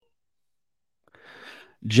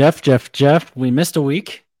Jeff, we missed a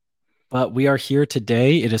week, but we are here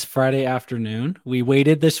today. It is Friday afternoon. We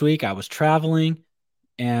waited this week. I was traveling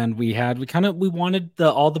and we wanted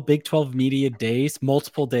all the Big 12 media days,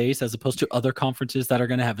 multiple days, as opposed to other conferences that are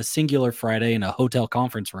going to have a singular Friday in a hotel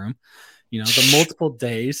conference room. The multiple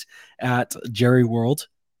days at Jerry World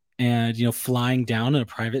and, flying down in a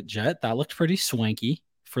private jet. That looked pretty swanky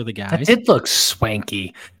for the That guys. did look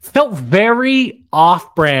swanky. Felt very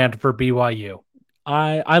off-brand for BYU.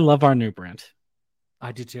 I love our new brand.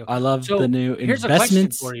 I do too. I love the new here's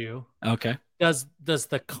investments. a question for you. Okay. Does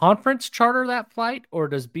the conference charter that flight or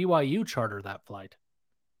does BYU charter that flight?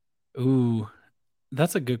 Ooh,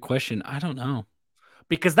 that's a good question. I don't know.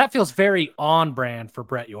 Because that feels very on brand for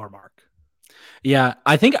Brett Yormark. Yeah,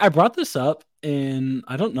 I think I brought this up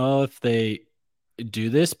I don't know if they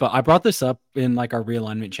do this, but I brought this up in like our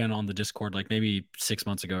realignment channel on the Discord, like maybe 6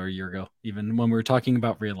 months ago or a year ago, even when we were talking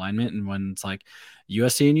about realignment and when it's like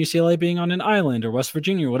USC and UCLA being on an island or West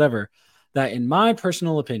Virginia or whatever, that in my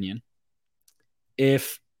personal opinion,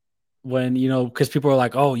 because people are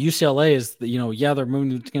like, oh, UCLA is, they're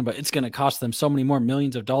moving, but it's going to cost them so many more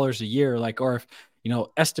millions of dollars a year. Like, or if,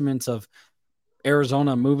 estimates of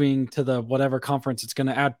Arizona moving to the whatever conference, it's going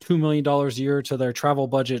to add $2 million a year to their travel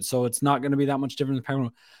budget. So it's not going to be that much different than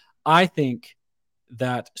Pac-12. I think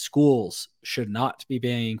that schools should not be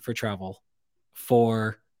paying for travel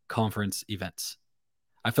for conference events.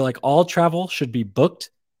 I feel like all travel should be booked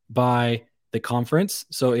by the conference.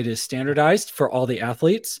 So it is standardized for all the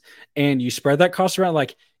athletes and you spread that cost around.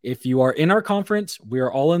 Like if you are in our conference, we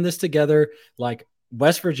are all in this together. Like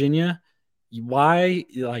West Virginia,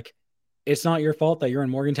 it's not your fault that you're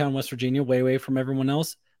in Morgantown, West Virginia, way away from everyone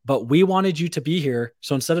else, but we wanted you to be here.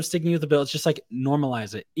 So instead of sticking with the bill, it's just like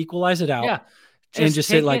normalize it, equalize it out. Yeah. And just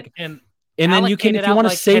say like, and then you can, if you want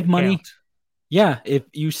to save money. Count. Yeah. If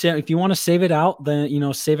you want to save it out,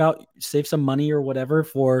 then, save some money or whatever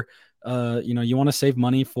for, you want to save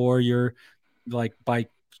money for your, like by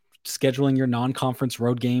scheduling your non-conference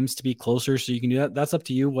road games to be closer. So you can do that. That's up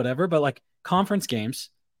to you, whatever. But like conference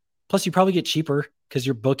games, plus you probably get cheaper because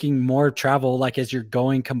you're booking more travel. Like as you're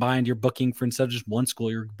going combined, you're booking for instead of just one school,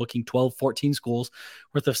 you're booking 12, 14 schools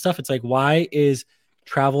worth of stuff. It's like, why is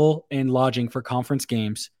travel and lodging for conference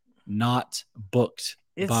games not booked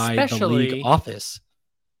by the league office?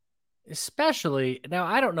 Especially now,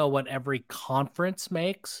 I don't know what every conference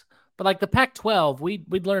makes, but like the Pac-12,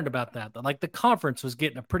 we'd learned about that. Like the conference was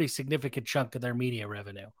getting a pretty significant chunk of their media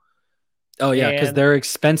revenue. Oh yeah, because their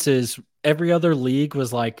expenses, every other league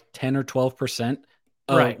was like 10 or 12%.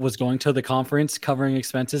 Was going to the conference covering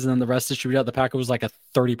expenses, and then the rest distributed out. The Pac was like a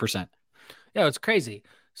 30%. Yeah, it's crazy.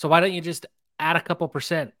 So why don't you just add a couple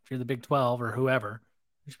percent if you're the Big 12 or whoever?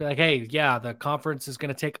 Just be like, hey, yeah, the conference is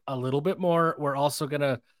going to take a little bit more. We're also going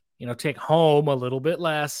to, take home a little bit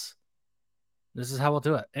less. This is how we'll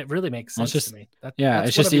do it. It really makes sense to me.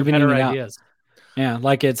 It's just evening it out. Yeah,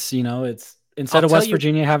 like it's instead of West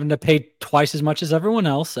Virginia having to pay twice as much as everyone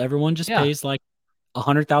else, everyone just pays like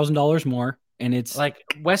 $100,000 more. And it's like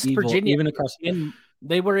West Virginia, even across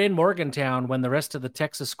they were in Morgantown when the rest of the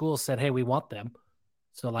Texas schools said, hey, we want them.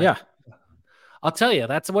 So like, yeah, I'll tell you,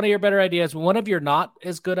 that's one of your better ideas. One of your not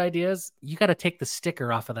as good ideas, you got to take the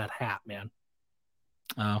sticker off of that hat, man.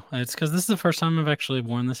 Oh, it's because this is the first time I've actually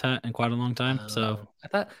worn this hat in quite a long time. So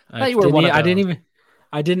I thought you were one of those.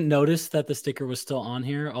 I didn't notice that the sticker was still on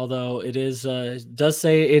here, although it does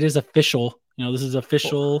say it is official. This is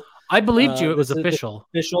official. I believed you. It was official.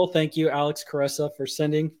 Official. Thank you, Alex Caressa, for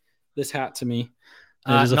sending this hat to me.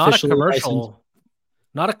 Not a commercial. Licensed.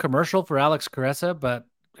 Not a commercial for Alex Caressa, but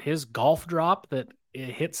his golf drop that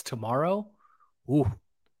it hits tomorrow. Ooh,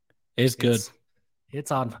 is good. It's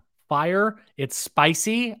on fire. It's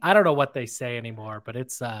spicy. I don't know what they say anymore, but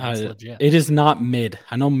it's legit. It is not mid.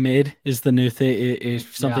 I know mid is the new thing.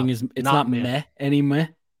 If something is, it's not meh anymore.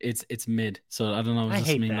 It's mid. So I don't know. Does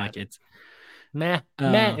this mean like it's meh?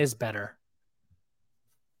 Meh is better.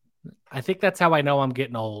 I think that's how I know I'm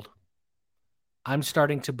getting old. I'm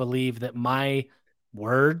starting to believe that my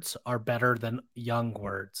words are better than young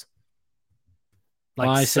words. Like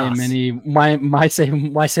why say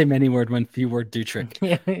many word when few word do trick.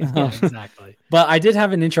 Yeah, exactly. But I did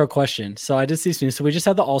have an intro question. So I did see some. So we just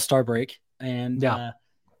had the All-Star break and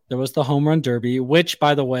there was the home run derby, which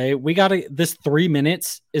by the way, this 3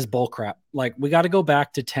 minutes is bull crap. Like we got to go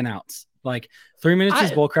back to 10 outs. Like 3 minutes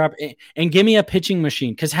is bull crap and give me a pitching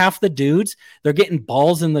machine. Cause half the dudes, they're getting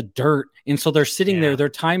balls in the dirt. And so they're sitting there, their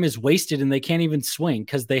time is wasted and they can't even swing.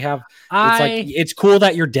 Cause they have, it's cool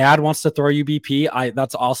that your dad wants to throw you BP.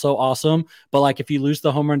 That's also awesome. But like, if you lose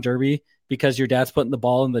the home run derby because your dad's putting the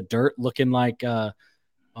ball in the dirt looking like,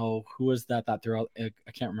 oh, who was that threw out?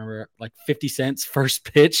 I can't remember, like 50 Cent's first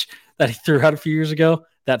pitch that he threw out a few years ago.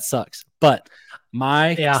 That sucks. But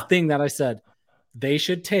my thing that I said, they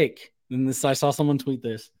should take, and this, I saw someone tweet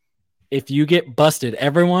this. If you get busted,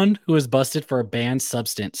 everyone who is busted for a banned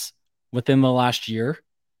substance within the last year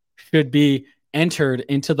should be entered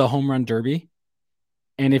into the home run derby.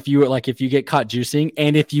 And if you get caught juicing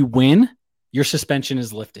and if you win, your suspension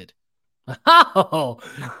is lifted. Oh,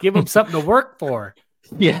 give them something to work for.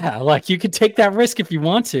 Yeah, like you could take that risk if you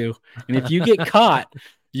want to. And if you get caught,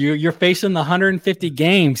 you're facing the 150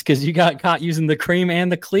 games because you got caught using the cream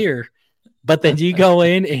and the clear. But then you go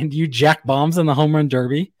in and you jack bombs in the home run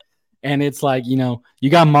derby. And it's like, you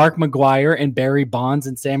got Mark McGwire and Barry Bonds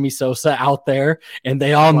and Sammy Sosa out there. And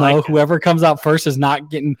they all know whoever comes out first is not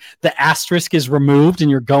getting, the asterisk is removed and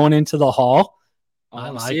you're going into the hall. I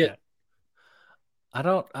like it. I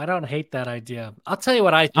don't hate that idea. I'll tell you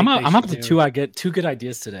what I think. I'm up to two. I get two good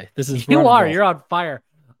ideas today. This is you're on fire.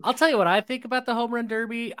 I'll tell you what I think about the home run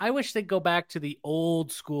derby. I wish they'd go back to the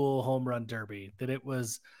old school home run derby. That it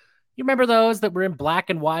was, you remember those that were in black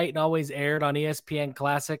and white and always aired on ESPN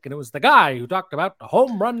Classic, and it was the guy who talked about the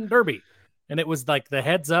home run derby, and it was like the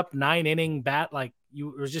heads up 9-inning bat. Like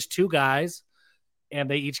it was just two guys, and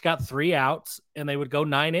they each got 3 outs, and they would go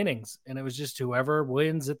 9 innings, and it was just whoever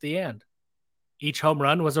wins at the end. Each home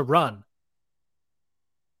run was a run.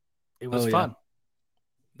 It was fun.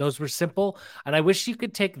 Those were simple. And I wish you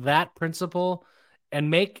could take that principle and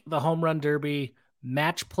make the home run derby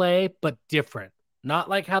match play, but different. Not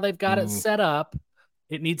like how they've got it set up.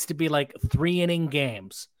 It needs to be like 3-inning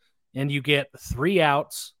games. And you get 3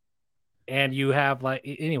 outs. And you have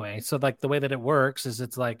anyway. So like the way that it works is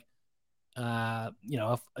it's like,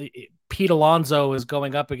 if Pete Alonso is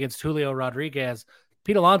going up against Julio Rodriguez,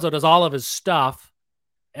 Pete Alonso does all of his stuff,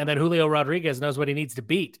 and then Julio Rodriguez knows what he needs to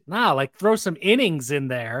beat. Throw some innings in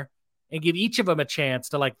there and give each of them a chance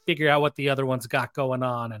to figure out what the other one's got going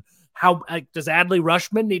on. And how does Adley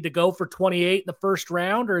Rutschman need to go for 28 in the first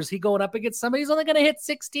round, or is he going up against somebody who's only going to hit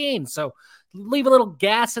 16? So leave a little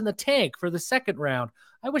gas in the tank for the second round.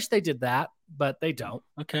 I wish they did that, but they don't.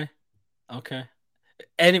 Okay.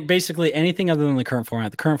 And basically anything other than the current format.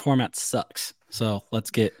 The current format sucks. So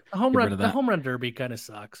let's get the home run derby kind of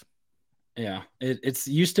sucks. Yeah, it's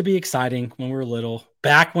used to be exciting when we were little.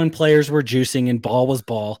 Back when players were juicing and ball was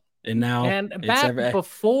ball, and now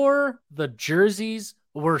before the jerseys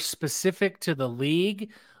were specific to the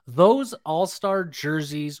league, those all-star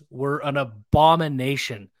jerseys were an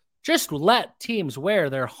abomination. Just let teams wear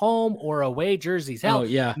their home or away jerseys. Hell,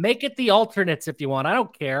 make it the alternates if you want. I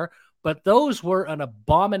don't care. But those were an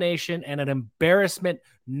abomination and an embarrassment,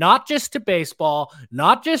 not just to baseball,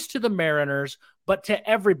 not just to the Mariners, but to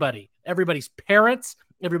everybody. Everybody's parents,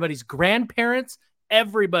 everybody's grandparents,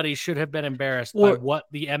 everybody should have been embarrassed by what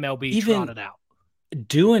the MLB trotted out.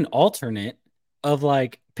 Do an alternate of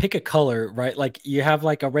pick a color, right? Like you have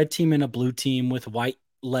a red team and a blue team with white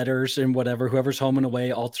letters and whatever, whoever's home and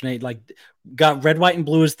away alternate, got red, white, and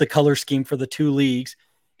blue as the color scheme for the 2 leagues,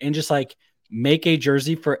 and just make a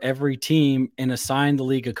jersey for every team and assign the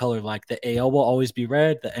league a color. Like the AL will always be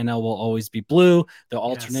red, the NL will always be blue. They'll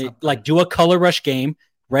alternate, do a color rush game,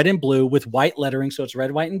 red and blue with white lettering. So it's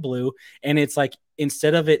red, white, and blue. And it's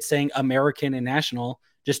instead of it saying American and national,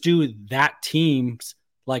 just do that team's,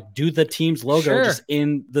 do the team's logo just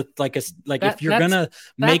in the, if you're going to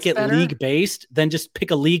make it league based, then just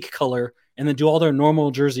pick a league color and then do all their normal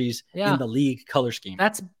jerseys in the league color scheme.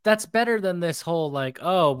 That's better than this whole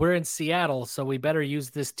we're in Seattle, so we better use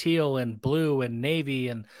this teal and blue and navy,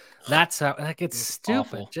 and that's how it's stupid.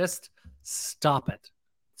 Awful. Just stop it.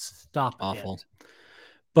 Stop awful. It.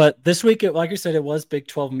 But this week, like I said, it was Big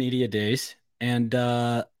 12 Media Days, and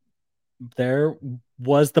there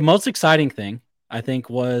was the most exciting thing, I think,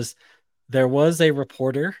 was there was a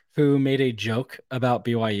reporter who made a joke about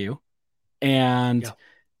BYU, and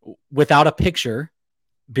without a picture,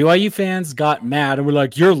 BYU fans got mad and were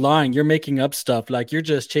like, "You're lying. You're making up stuff. You're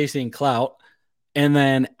just chasing clout." And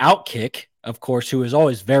then Outkick, of course, who is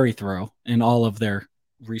always very thorough in all of their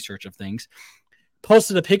research of things,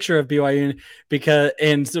 posted a picture of BYU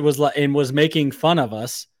and was making fun of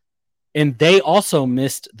us, and they also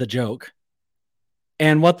missed the joke.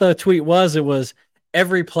 And what the tweet was, it was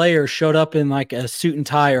every player showed up in a suit and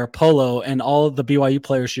tie or a polo, and all of the BYU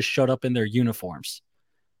players just showed up in their uniforms,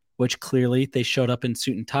 which clearly they showed up in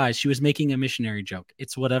suit and ties. She was making a missionary joke.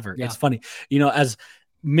 It's whatever. Yeah. It's funny. As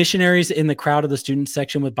missionaries in the crowd of the student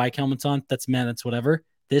section with bike helmets on, that's whatever.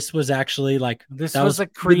 This was actually a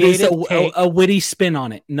creative a witty spin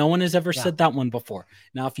on it. No one has ever said that one before.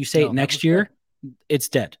 Now, if you say it next year, it's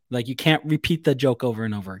dead. You can't repeat the joke over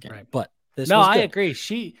and over again. Right. But This No, was I good. agree.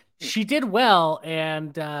 She did well,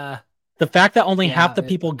 and The fact that only half the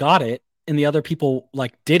people got it and the other people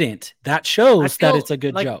like didn't, that I shows that feel it's a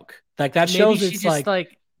good like joke. Like that maybe shows she it's just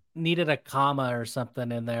like, needed a comma or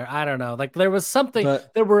something in there. I don't know. Like there was something.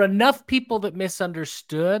 but There were enough people that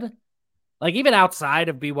misunderstood. Like even outside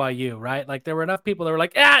of BYU, right? Like there were enough people that were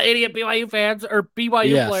like, idiot BYU fans or BYU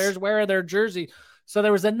yes. players wearing their jersey. So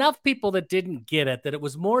there was enough people that didn't get it, that it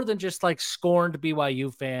was more than just like scorned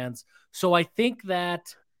BYU fans. So I think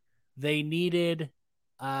that they needed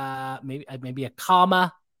maybe a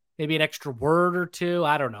comma, maybe an extra word or two.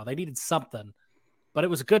 I don't know. They needed something, but it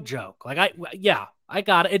was a good joke. Like I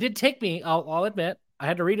got it. It did take me, I'll admit, I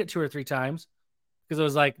had to read it 2 or 3 times because it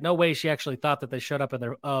was like, no way she actually thought that they showed up in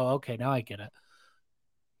their, oh, okay, now I get it.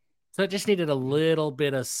 So it just needed a little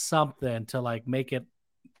bit of something to like make it.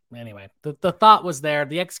 Anyway, the thought was there.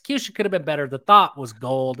 The execution could have been better. The thought was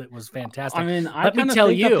gold. It was fantastic. I mean, I Let me kind of tell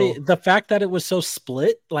think that you, the fact that it was so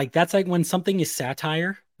split, like that's like when something is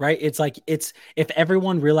satire, right? It's like it's if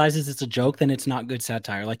everyone realizes it's a joke, then it's not good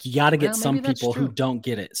satire. Like you got to get well, maybe some that's people who true. don't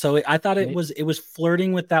get it. So I thought Maybe, it was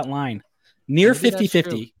flirting with that line near maybe that's true.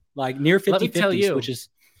 50-50, like near Let me tell 50-50s, which you, is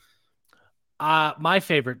my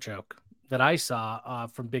favorite joke that I saw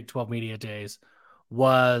from Big 12 Media Days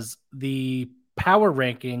was the power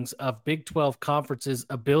rankings of Big 12 conference's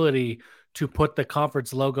ability to put the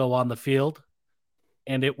conference logo on the field.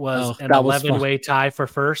 And it was an that was fun. 11-way tie for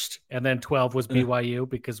first, and then 12 was BYU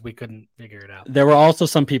because we couldn't figure it out. There were also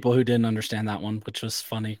some people who didn't understand that one, which was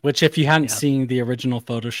funny. Which, if you hadn't seen the original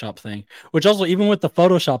Photoshop thing, which also, even with the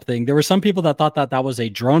Photoshop thing, there were some people that thought that that was a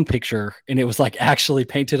drone picture and it was like actually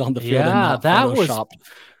painted on the field and not Photoshopped.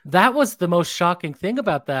 That was the most shocking thing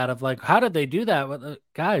about that. Of like, how did they do that?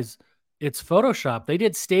 Guys, it's Photoshop. They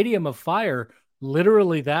did Stadium of Fire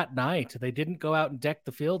literally that night. They didn't go out and deck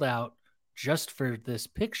the field out just for this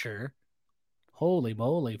picture. Holy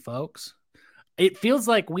moly, folks. It feels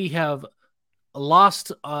like we have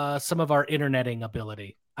lost some of our interneting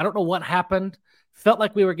ability. I don't know what happened. Felt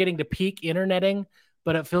like we were getting to peak interneting,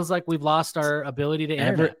 but it feels like we've lost our ability to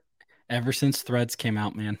internet. Ever since Threads came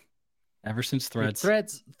out, man. Ever since Threads.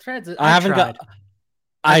 Threads. I haven't tried.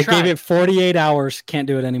 I gave it 48 hours. Can't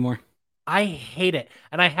do it anymore. I hate it.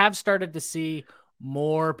 And I have started to see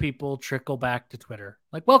more people trickle back to Twitter.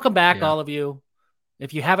 Like, welcome back, all of you.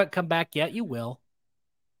 If you haven't come back yet, you will.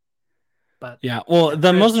 But yeah, well,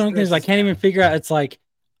 the most annoying thing is I can't even figure out. It's like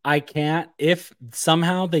I can't. If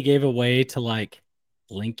somehow they gave a way to like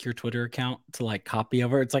link your Twitter account to like copy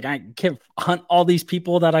over, it's like I can't hunt all these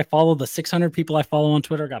people that I follow. The 600 people I follow on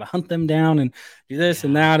Twitter, got to hunt them down and do this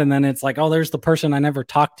and that. And then it's like, oh, there's the person I never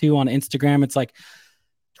talked to on Instagram. It's like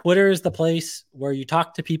Twitter is the place where you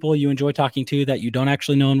talk to people you enjoy talking to that you don't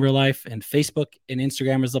actually know in real life, and Facebook and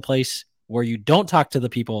Instagram is the place where you don't talk to the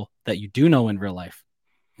people that you do know in real life.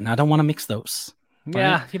 And I don't want to mix those.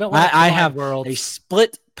 Yeah, you don't want to. I have a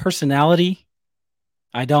split personality.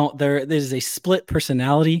 There's a split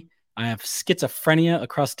personality. I have schizophrenia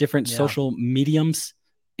across different social mediums,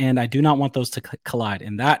 and I do not want those to collide.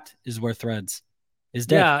 And that is where Threads is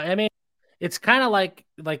dead. Yeah, I mean, it's kind of like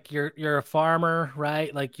you're a farmer,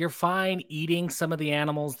 right? Like you're fine eating some of the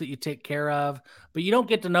animals that you take care of, but you don't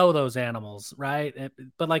get to know those animals, right?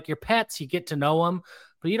 But like your pets, you get to know them,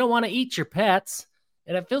 but you don't want to eat your pets.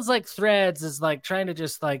 And it feels like Threads is like trying to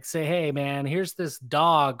just like say, hey, man, here's this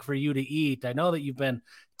dog for you to eat. I know that you've been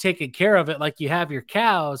taking care of it like you have your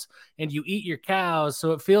cows and you eat your cows.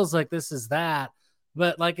 So it feels like this is that.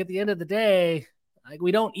 But like at the end of the day, like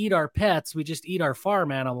we don't eat our pets. We just eat our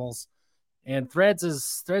farm animals. And Threads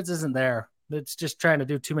isn't there. It's just trying to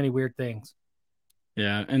do too many weird things.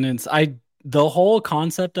 Yeah. And the whole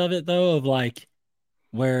concept of it though, of like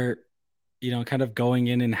where, kind of going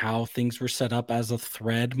in and how things were set up as a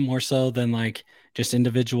thread more so than like just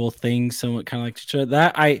individual things. So it kind of like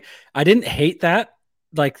that. I didn't hate that,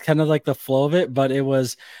 like kind of like the flow of it, but it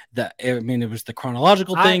was it was the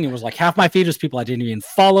chronological thing. It was like half my feed was people I didn't even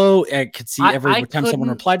follow. I could see every time someone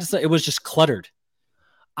replied to something, it was just cluttered.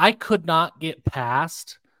 I could not get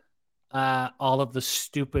past all of the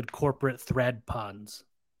stupid corporate thread puns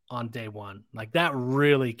on day one. Like that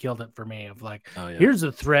really killed it for me of like, here's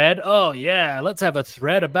a thread. Oh yeah. Let's have a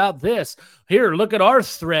thread about this. Here, look at our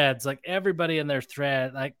threads. Like everybody in their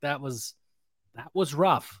thread. Like that was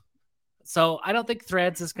rough. So I don't think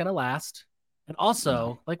Threads is going to last. And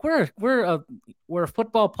also like we're a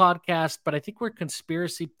football podcast, but I think we're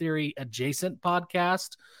conspiracy theory adjacent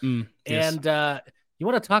podcast. Yes. And you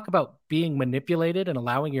want to talk about being manipulated and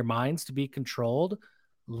allowing your minds to be controlled?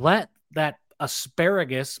 Let that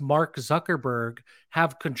asparagus, Mark Zuckerberg,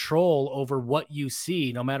 have control over what you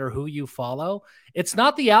see, no matter who you follow. It's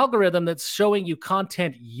not the algorithm that's showing you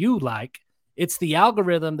content you like. It's the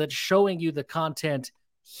algorithm that's showing you the content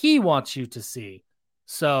he wants you to see.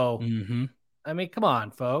 So, I mean, come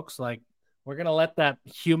on, folks. Like, we're going to let that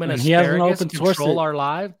human asparagus control our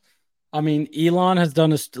lives. I mean, Elon has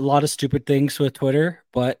done a lot of stupid things with Twitter,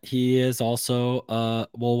 but he is also,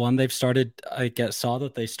 they've started, saw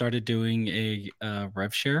that they started doing a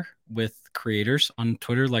rev share with creators on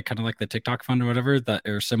Twitter, like kind of like the TikTok fund or whatever, that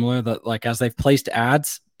are similar, that like as they've placed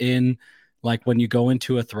ads in, like when you go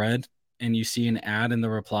into a thread and you see an ad in the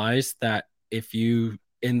replies, that if you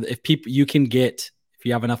can get, if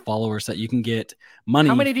you have enough followers, that you can get money.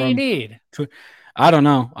 How many do you need? I don't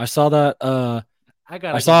know. I saw that.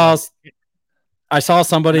 I saw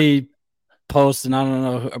somebody post, and I don't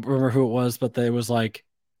know, I remember who it was, but they was like,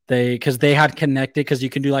 because they had connected, because you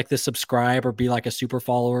can do like the subscribe or be like a super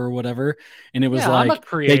follower or whatever, and it was like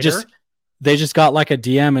they just got like a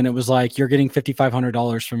DM, and it was like, you're getting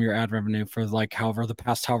 $5,500 from your ad revenue for like however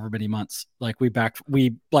many months. Like we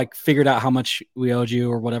like figured out how much we owed you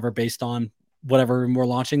or whatever based on whatever, and we're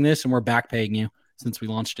launching this, and we're back paying you since we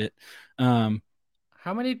launched it.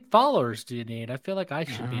 How many followers do you need? I feel like I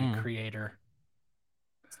should be a creator.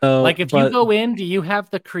 So, like, if you go in, do you have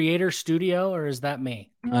the creator studio, or is that me?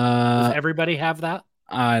 Does everybody have that?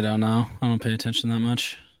 I don't know. I don't pay attention that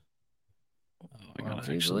much. I got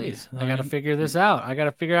to figure this out. I got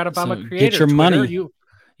to figure out if I'm a creator. Get your Twitter, money.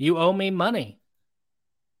 You owe me money.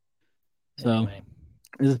 So,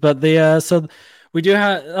 anyway. But so we do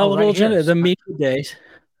have a little agenda. The media days.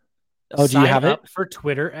 Oh, do you have it for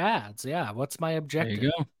Twitter ads? Yeah. What's my objective?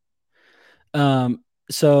 There you go.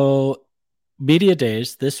 So media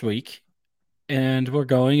days this week, and we're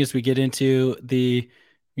going as we get into the,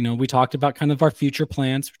 we talked about kind of our future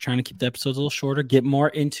plans. We're trying to keep the episodes a little shorter, get more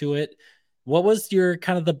into it. What was your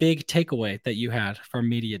kind of the big takeaway that you had from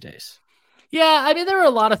media days? Yeah, I mean, there were a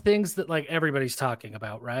lot of things that like everybody's talking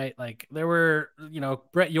about, right? Like there were,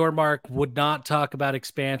 Brett Yormark would not talk about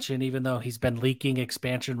expansion, even though he's been leaking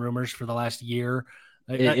expansion rumors for the last year.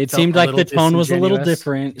 It seemed like the tone was a little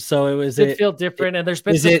different. So it feel different. And there's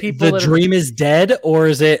been some people the dream is dead, or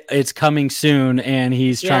is it's coming soon and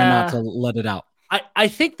he's trying not to let it out? I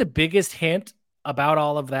think the biggest hint about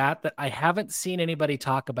all of that I haven't seen anybody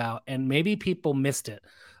talk about, and maybe people missed it.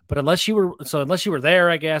 But unless you were there,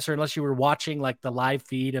 I guess, or unless you were watching like the live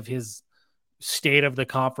feed of his state of the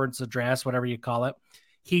conference address, whatever you call it,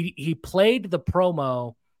 he played the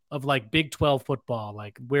promo of like Big 12 football,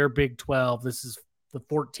 like we're Big 12. This is the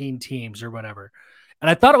 14 teams or whatever. And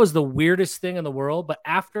I thought it was the weirdest thing in the world. But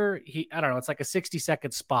after I don't know, it's like a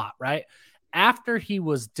 60-second spot, right? After he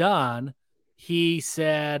was done, he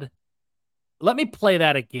said, "Let me play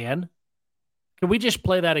that again. Can we just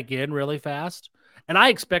play that again really fast?" And I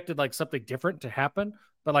expected like something different to happen,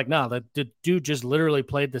 but like, no, the dude just literally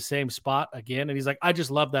played the same spot again. And he's like, "I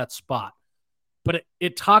just love that spot." But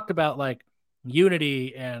it talked about like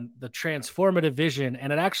unity and the transformative vision.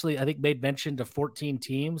 And it actually, I think, made mention to 14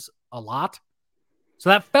 teams a lot. So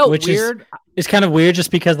that felt weird. It's kind of weird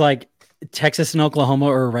just because like Texas and Oklahoma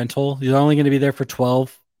are a rental. You're only going to be there for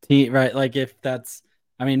 12 teams, right? Like if that's,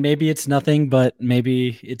 I mean, maybe it's nothing, but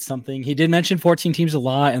maybe it's something. He did mention 14 teams a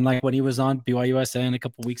lot. And like when he was on BYUSN a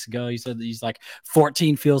couple of weeks ago, he said he's like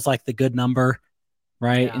 14 feels like the good number.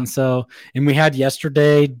 Right. Yeah. And so, and we had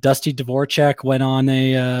yesterday, Dusty Dvorak went on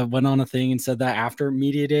a thing and said that after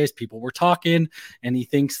media days, people were talking, and he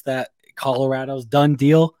thinks that Colorado's done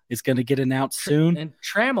deal is going to get announced soon. And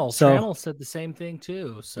Trammell said the same thing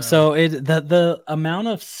too. So the amount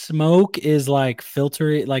of smoke is like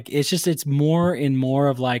filtering, like it's more and more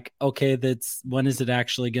of like, okay, when is it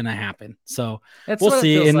actually going to happen? So we'll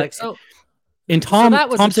see. In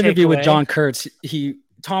Tom's interview with John Kurtz,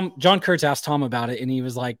 John Kurtz asked Tom about it, and he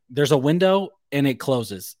was like, "There's a window and it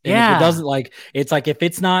closes. And if it doesn't, like, it's like, if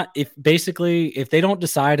they don't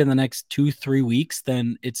decide in the next 2-3 weeks,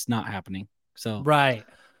 then it's not happening." So, right.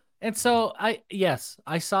 And so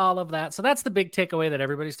I saw all of that. So that's the big takeaway that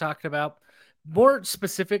everybody's talking about. More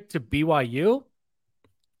specific to BYU,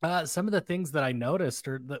 some of the things that I noticed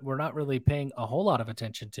or that we're not really paying a whole lot of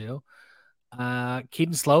attention to.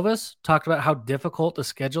 Keaton Slovis talked about how difficult the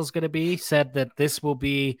schedule is going to be, said that this will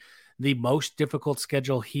be the most difficult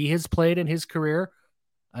schedule he has played in his career.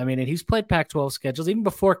 I mean, and he's played Pac-12 schedules even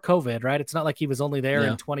before COVID, right? It's not like he was only there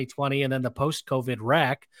in 2020 and then the post-COVID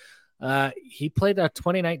wreck. He played a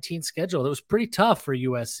 2019 schedule that was pretty tough for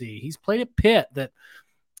USC. He's played at Pitt that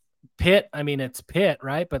Pitt, I mean, it's Pitt,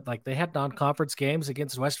 right? But like they had non-conference games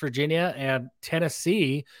against West Virginia and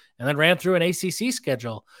Tennessee, and then ran through an ACC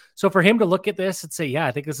schedule. So for him to look at this and say, yeah,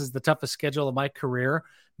 I think this is the toughest schedule of my career,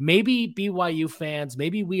 maybe BYU fans,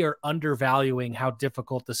 maybe we are undervaluing how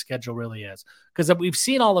difficult the schedule really is. Because we've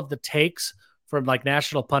seen all of the takes from like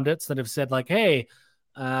national pundits that have said like, hey,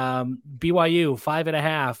 BYU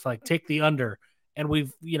 5.5, like take the under. And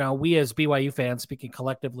we've, we as BYU fans speaking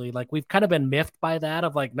collectively, like we've kind of been miffed by that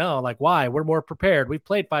of like, no, like why? We're more prepared. We've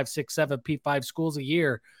played 5, 6, 7 P5 schools a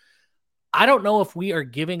year. I don't know if we are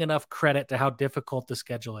giving enough credit to how difficult the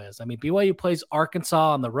schedule is. I mean, BYU plays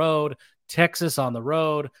Arkansas on the road, Texas on the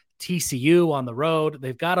road, TCU on the road.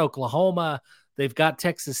 They've got Oklahoma. They've got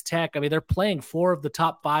Texas Tech. I mean, they're playing 4 of the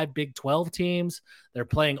top 5 Big 12 teams. They're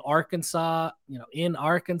playing Arkansas, in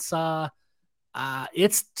Arkansas.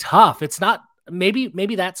 It's tough. It's not,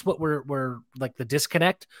 maybe that's what we're like the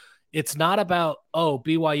disconnect. It's not about,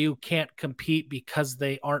 BYU can't compete because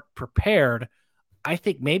they aren't prepared. I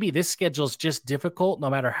think maybe this schedule is just difficult no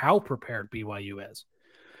matter how prepared BYU is.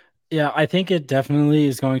 Yeah, I think it definitely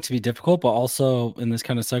is going to be difficult, but also, and this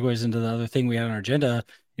kind of segues into the other thing we had on our agenda,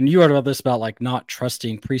 and you wrote about this about like not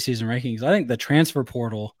trusting preseason rankings. I think the transfer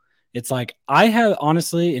portal, it's like I have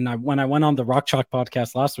honestly, and when I went on the Rock Chalk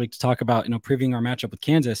podcast last week to talk about, previewing our matchup with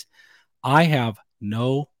Kansas, I have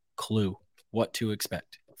no clue what to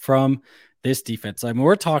expect from this defense. I mean,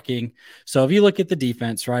 we're talking, so if you look at the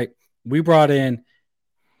defense, right, we brought in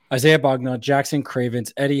Isaiah Bogna, Jackson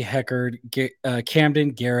Cravens, Eddie Heckard, Camden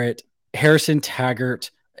Garrett, Harrison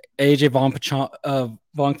Taggart, AJ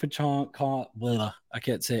Vongphachong, I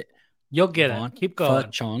can't say it. You'll get it. Keep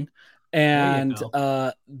going. Chong. And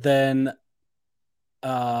then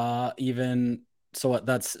even, so what,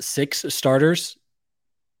 that's 6 starters.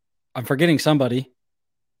 I'm forgetting somebody.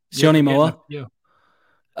 Sione Moa. Yeah,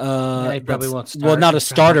 he probably won't start. Well, not a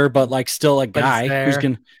starter, but like still a guy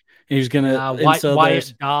who's gonna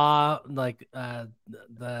Wyatt Daw, like I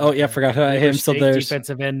forgot him. So there's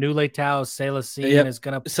defensive end Nule Tao Salacine is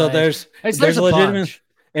gonna play. So there's a legitimate,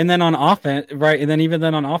 and then on offense, right? And then even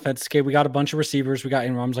then on offense, okay, we got a bunch of receivers. We got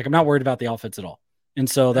in-rums. Like I'm not worried about the offense at all, and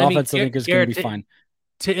so the offense I think is going to be fine.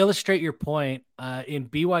 To illustrate your point, in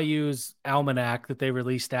BYU's almanac that they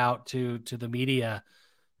released out to the media,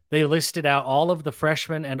 they listed out all of the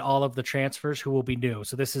freshmen and all of the transfers who will be new.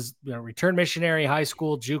 So this is return missionary, high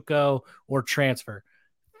school, JUCO, or transfer.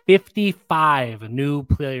 55 new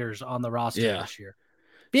players on the roster this year.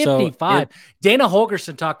 55. Dana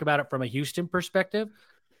Holgorsen talked about it from a Houston perspective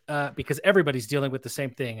because everybody's dealing with the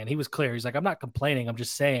same thing. And he was clear. He's like, I'm not complaining. I'm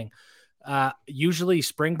just saying usually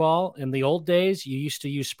spring ball in the old days, you used to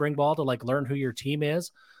use spring ball to like learn who your team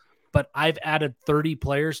is. But I've added 30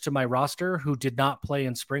 players to my roster who did not play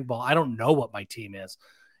in spring ball. I don't know what my team is.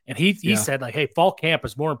 And he said like, hey, fall camp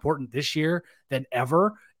is more important this year than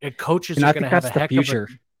ever. And coaches are going to have a heck of a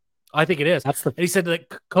I think it is. And he said that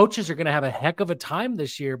coaches are going to have a heck of a time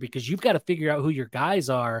this year because you've got to figure out who your guys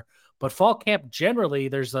are. But fall camp, generally,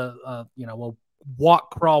 there's a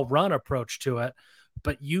walk, crawl, run approach to it.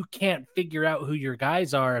 But you can't figure out who your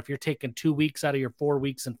guys are if you're taking 2 weeks out of your 4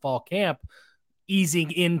 weeks in fall camp,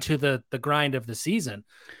 easing into the grind of the season.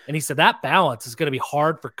 And he said that balance is going to be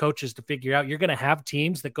hard for coaches to figure out. You're going to have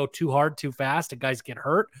teams that go too hard, too fast, and guys get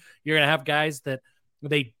hurt. You're going to have guys that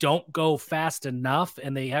they don't go fast enough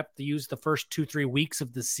and they have to use the first 2-3 weeks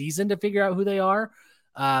of the season to figure out who they are.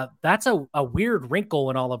 That's a weird wrinkle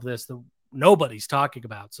in all of this that nobody's talking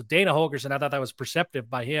about. So Dana Holgorsen, I thought that was perceptive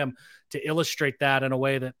by him to illustrate that in a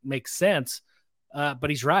way that makes sense. But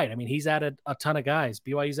he's right. I mean, he's added a ton of guys.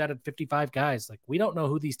 BYU's added 55 guys. Like, we don't know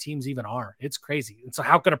who these teams even are. It's crazy. And so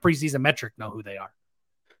how could a preseason metric know who they are?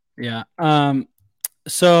 Yeah.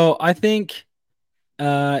 So I think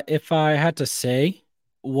if I had to say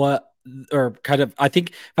I think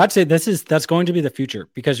if I'd say that's going to be the future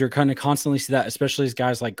because you're kind of constantly see that, especially as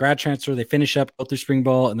guys like grad transfer, they finish up, go through spring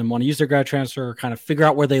ball and then want to use their grad transfer or kind of figure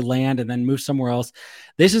out where they land and then move somewhere else.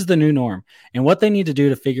 This is the new norm. And what they need to do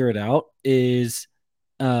to figure it out is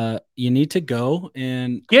you need to go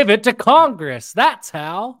and give it to Congress. That's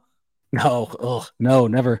how. No,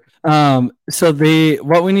 never. So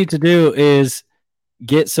what we need to do is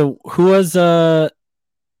who was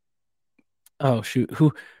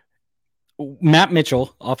Matt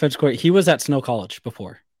Mitchell, offensive coordinator, he was at Snow College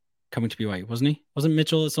before coming to BYU, wasn't he? Wasn't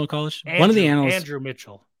Mitchell at Snow College? One of the analysts. Andrew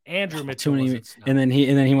Mitchell. And then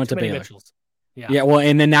he went to Baylor. Mitchells. Yeah. Well,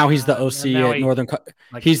 and then now he's the OC at Northern.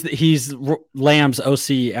 He's Lamb's OC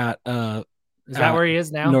at. Is that where he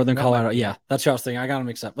is now? Northern Colorado. Yeah, that's what I was thinking. I got him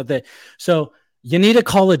mixed up. So you need to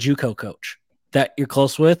call a JUCO coach that you're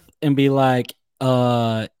close with and be like,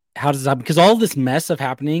 how does that, because all this mess of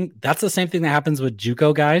happening, that's the same thing that happens with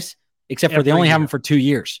JUCO guys, except for they only have them for 2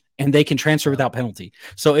 years and they can transfer without penalty.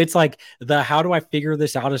 So it's like how do I figure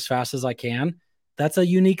this out as fast as I can? That's a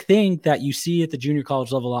unique thing that you see at the junior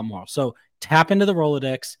college level a lot more. So tap into the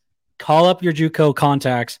Rolodex, call up your JUCO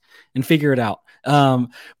contacts and figure it out.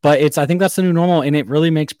 But I think that's the new normal, and it really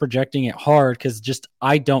makes projecting it hard because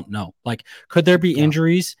I don't know. Like, could there be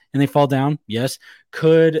injuries and they fall down? Yes.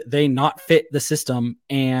 Could they not fit the system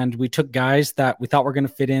and we took guys that we thought were going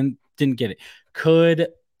to fit in, didn't get it? Could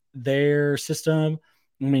their system,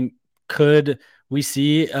 could we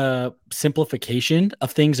see a simplification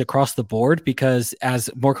of things across the board? Because as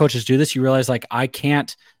more coaches do this, you realize like I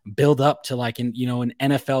can't build up to like an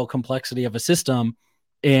NFL complexity of a system.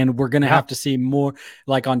 And we're going to have to see more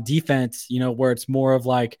like on defense, where it's more of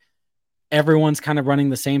like everyone's kind of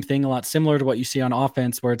running the same thing, a lot similar to what you see on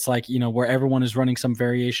offense, where it's like, where everyone is running some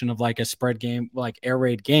variation of like a spread game, like air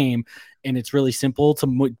raid game. And it's really simple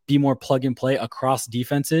to be more plug and play across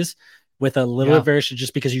defenses with a little variation,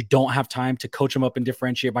 just because you don't have time to coach them up and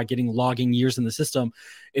differentiate by getting logging years in the system.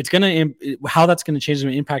 It's going to, how that's going to change the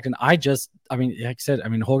impact. And like I said,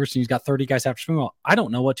 Holgorsen's got 30 guys after spring ball. I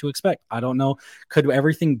don't know what to expect. I don't know. Could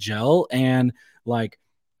everything gel? And like,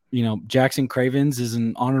 Jackson Cravens is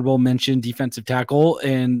an honorable mention defensive tackle.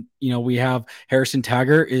 And, we have Harrison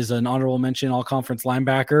Taggart is an honorable mention all conference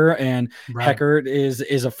linebacker. And Heckert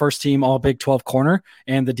is a first team all Big 12 corner.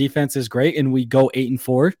 And the defense is great. And we go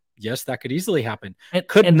 8-4. Yes, that could easily happen.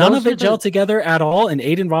 Could none of it gel together at all? And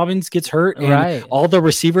Aiden Robbins gets hurt, and all the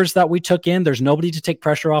receivers that we took in, there's nobody to take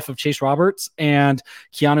pressure off of Chase Roberts and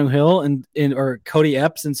Keanu Hill or Cody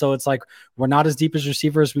Epps. And so it's like, we're not as deep as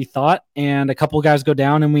receiver as we thought. And a couple of guys go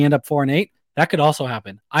down and we end up 4-8. That could also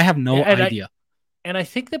happen. I have no idea. I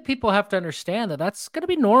think that people have to understand that that's going to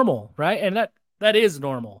be normal, right? And that is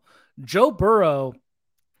normal. Joe Burrow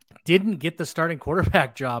didn't get the starting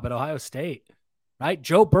quarterback job at Ohio State. Right?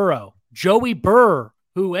 Joe Burrow, Joey Burr,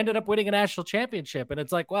 who ended up winning a national championship. And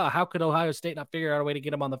it's like, wow, how could Ohio State not figure out a way to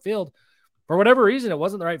get him on the field? For whatever reason, it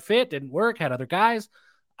wasn't the right fit, didn't work, had other guys.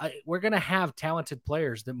 We're going to have talented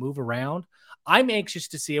players that move around. I'm anxious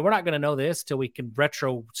to see, and we're not going to know this till we can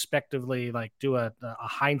retrospectively like do a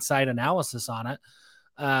hindsight analysis on it.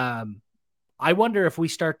 I wonder if we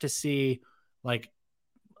start to see, like,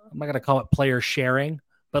 I'm not going to call it player sharing,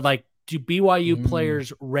 but like, do BYU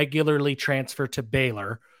players regularly transfer to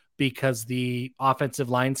Baylor because the offensive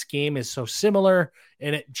line scheme is so similar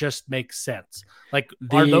and it just makes sense? Like,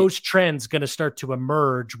 are those trends going to start to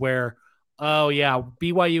emerge where, oh yeah,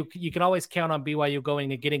 BYU, you can always count on BYU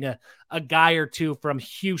going and getting a guy or two from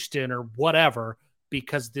Houston or whatever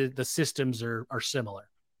because the systems are similar.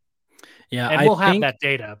 Yeah. And we'll have that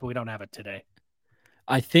data, but we don't have it today.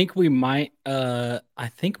 I think we might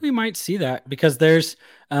see that because there's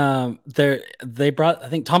I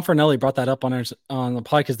think Tom Fornelli brought that up on the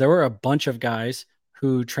pod, because there were a bunch of guys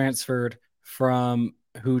who transferred from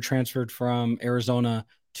Arizona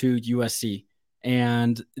to USC,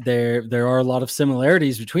 and there are a lot of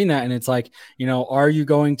similarities between that. And it's like, are you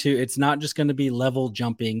going to, it's not just going to be level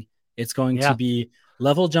jumping, it's going to be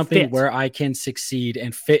level jumping where I can succeed,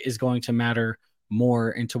 and fit is going to matter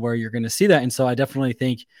more into where you're going to see that. And so I definitely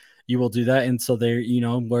think you will do that. And so there,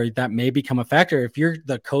 where that may become a factor. If you're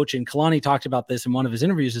the coach, and Kalani talked about this in one of his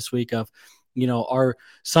interviews this week of,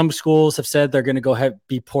 some schools have said they're going to go ahead,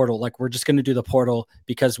 be portal. Like, we're just going to do the portal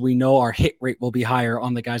because we know our hit rate will be higher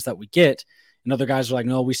on the guys that we get. And other guys are like,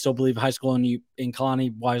 no, we still believe high school. And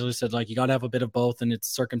Kalani wisely said, like, you got to have a bit of both, and it's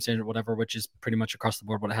circumstantial, whatever, which is pretty much across the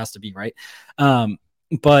board what it has to be. Right.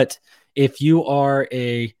 But if you are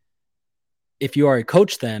a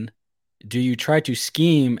coach, then do you try to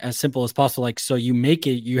scheme as simple as possible? Like, so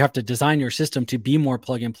you have to design your system to be more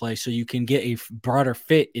plug and play so you can get a broader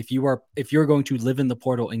fit. If you're going to live in the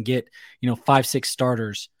portal and get, 5-6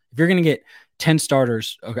 starters, if you're going to get 10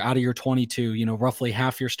 starters out of your 22, roughly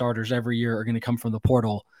half your starters every year are going to come from the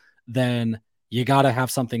portal, then you got to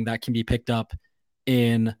have something that can be picked up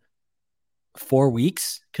in 4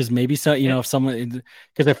 weeks. Cause maybe so, if someone,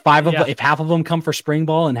 cause if if half of them come for spring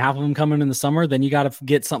ball and half of them come in the summer, then you got to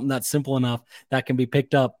get something that's simple enough that can be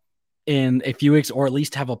picked up in a few weeks, or at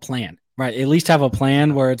least have a plan, right? At least have a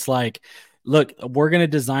plan where it's like, look, we're going to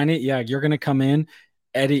design it. Yeah. You're going to come in,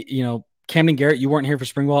 Eddie, Camden Garrett, you weren't here for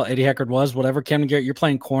spring ball. Eddie Heckard was, whatever. Camden Garrett, you're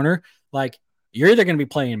playing corner. Like, you're either going to be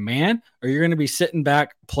playing man, or you're going to be sitting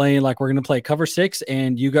back playing like we're going to play cover 6,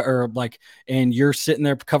 and and you're sitting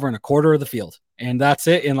there covering a quarter of the field, and that's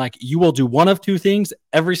it. And like, you will do one of two things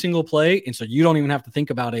every single play. And so you don't even have to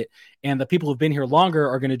think about it. And the people who've been here longer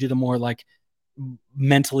are going to do the more like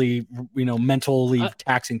mentally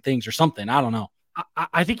taxing things or something. I don't know.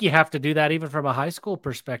 I think you have to do that even from a high school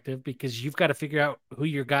perspective, because you've got to figure out who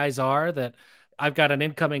your guys are. That I've got an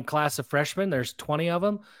incoming class of freshmen. There's 20 of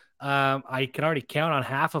them. I can already count on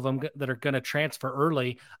half of them that are going to transfer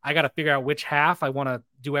early. I got to figure out which half I want to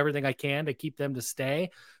do everything I can to keep them to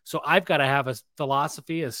stay. So I've got to have a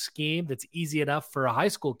philosophy, a scheme that's easy enough for a high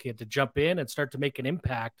school kid to jump in and start to make an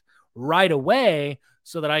impact right away,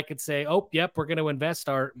 so that I could say, oh, yep, we're going to invest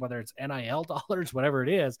our, whether it's NIL dollars, whatever it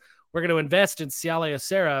is, we're going to invest in Siale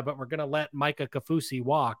Acera, but we're going to let Micah Kafusi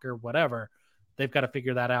walk or whatever. They've got to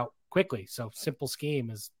figure that out quickly. So simple scheme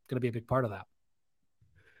is going to be a big part of that.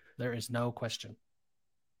 There is no question.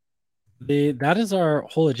 That is our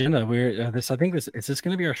whole agenda. We're this. I think this is this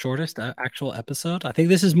going to be our shortest actual episode. I think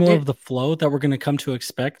this is more of the flow that we're going to come to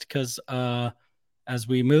expect, because as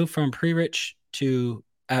we move from pre-rich to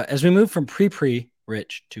as we move from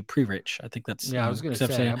pre-rich to pre-rich, I think that's I was going to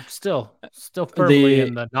say I'm still firmly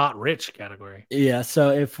in the not rich category. Yeah.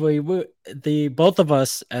 So if we both of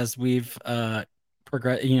us, as we've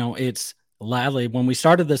progressed, it's Ladley, when we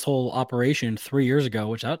started this whole operation 3 years ago,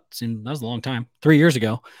 which that was a long time, 3 years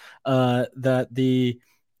ago, that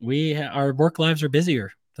our work lives are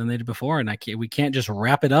busier than they did before, and we can't just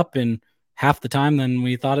wrap it up in half the time than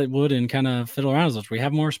we thought it would and kind of fiddle around with us. We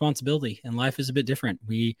have more responsibility, and life is a bit different.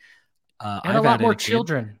 And I've a lot more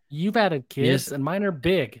children. You've added kids, yes, and mine are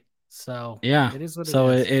big. So yeah, it is what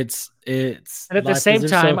so it is. It's and at the same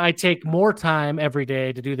time, I take more time every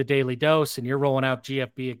day to do the daily dose, and you're rolling out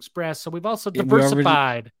GFB Express. So we've also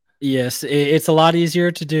diversified. Yes, it's a lot easier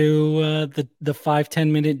to do the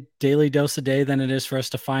 5-10 minute daily dose a day than it is for us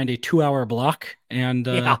to find a 2-hour block. And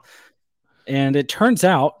and it turns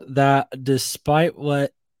out that despite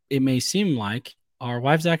what it may seem like, our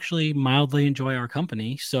wives actually mildly enjoy our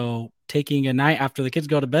company. So taking a night after the kids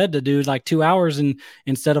go to bed to do like 2 hours, and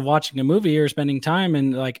instead of watching a movie or spending time,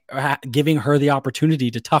 and like giving her the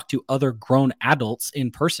opportunity to talk to other grown adults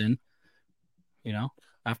in person,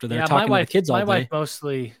 after they're talking to the kids all day. My wife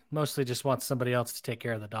mostly just wants somebody else to take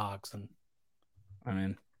care of the dogs. And I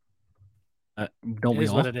mean, don't we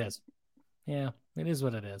all? It is what it is. Yeah, it is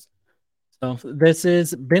what it is. So this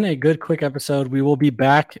has been a good quick episode. We will be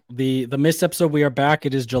back. The missed episode, we are back.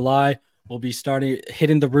 It is July. We'll be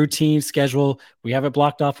hitting the routine schedule. We have it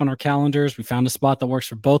blocked off on our calendars. We found a spot that works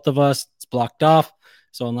for both of us. It's blocked off.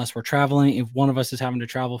 So unless we're traveling, if one of us is having to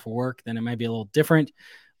travel for work, then it might be a little different.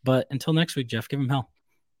 But until next week, Jeff, give him hell.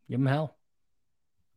 Give him hell.